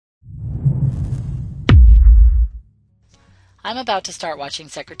I'm about to start watching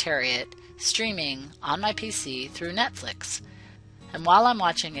Secretariat streaming on my PC through Netflix. And while I'm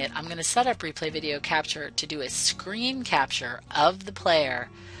watching it, I'm going to set up Replay Video Capture to do a screen capture of the player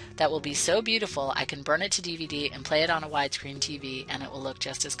that will be so beautiful I can burn it to DVD and play it on a widescreen TV and it will look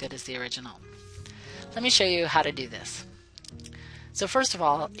just as good as the original. Let me show you how to do this. So first of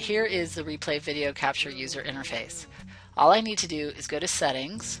all, here is the Replay Video Capture user interface. All I need to do is go to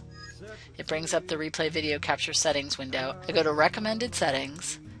Settings. It brings up the Replay Video Capture settings window. I go to Recommended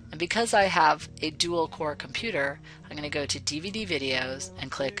Settings, and because I have a dual core computer, I'm going to go to DVD Videos and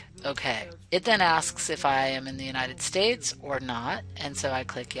click OK. It then asks if I am in the United States or not, and so I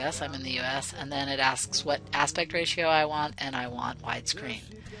click yes, I'm in the US, and then it asks what aspect ratio I want, and I want widescreen.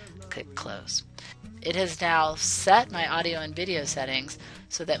 Click Close. It has now set my audio and video settings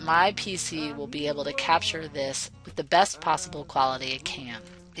so that my PC will be able to capture this with the best possible quality it can.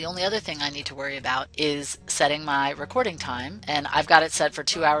 The only other thing I need to worry about is setting my recording time, and I've got it set for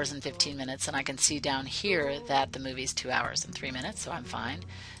 2 hours and 15 minutes, and I can see down here that the movie's 2 hours and 3 minutes, so I'm fine.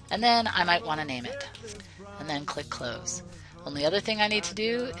 And then I might want to name it, and then click Close. Only other thing I need to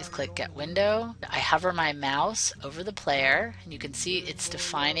do is click Get Window. I hover my mouse over the player, and you can see it's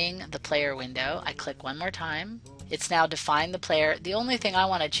defining the player window. I click one more time. It's now defined the player. The only thing I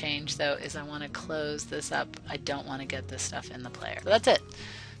want to change, though, is I want to close this up. I don't want to get this stuff in the player. So that's it.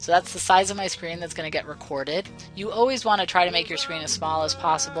 So that's the size of my screen that's going to get recorded. You always want to try to make your screen as small as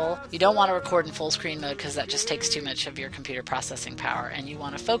possible. You don't want to record in full screen mode because that just takes too much of your computer processing power, and you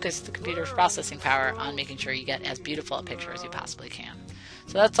want to focus the computer's processing power on making sure you get as beautiful a picture as you possibly can.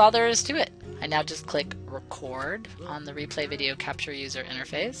 So that's all there is to it. I now just click Record on the Replay Video Capture user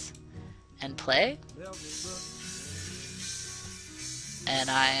interface and play. And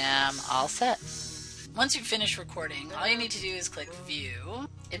I am all set. Once you finish recording, all you need to do is click View.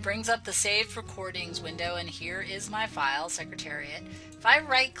 It brings up the Saved Recordings window, and here is my file, Secretariat. If I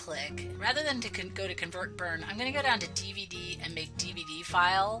right-click, rather than go to Convert Burn, I'm going to go down to DVD and make DVD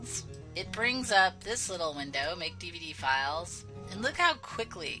files. It brings up this little window, Make DVD Files, and look how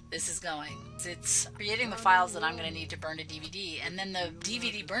quickly this is going. It's creating the files that I'm going to need to burn to DVD, and then the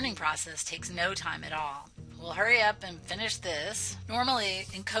DVD burning process takes no time at all. We'll hurry up and finish this. Normally,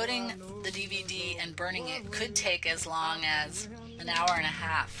 encoding the DVD and burning it could take as long as an hour and a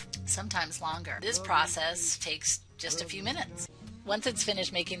half, sometimes longer. This process takes just a few minutes. Once it's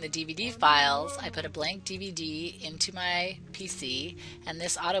finished making the DVD files, I put a blank DVD into my PC, and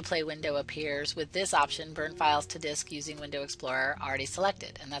this autoplay window appears with this option, Burn Files to Disk using Window Explorer, already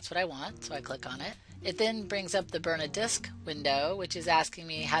selected. And that's what I want, so I click on it. It then brings up the Burn a Disk window, which is asking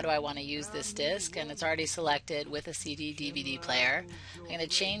me how do I want to use this disk, and it's already selected with a CD-DVD player. I'm going to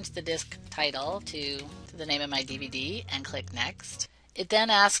change the disk title to the name of my DVD and click Next. It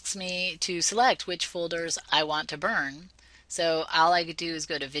then asks me to select which folders I want to burn. So all I could do is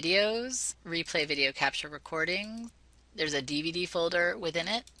go to Videos, Replay Video Capture Recording. There's a DVD folder within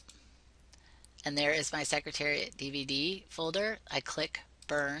it, and there is my Secretariat DVD folder. I click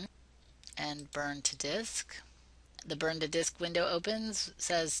Burn and Burn to Disk. The Burn to Disk window opens,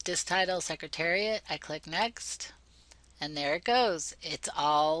 says Disk Title Secretariat. I click Next, and there it goes. It's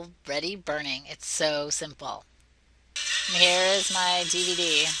already burning. It's so simple. And here is my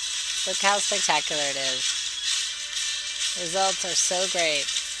DVD. Look how spectacular it is. The results are so great,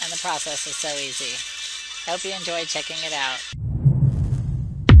 and the process is so easy. I hope you enjoyed checking it out.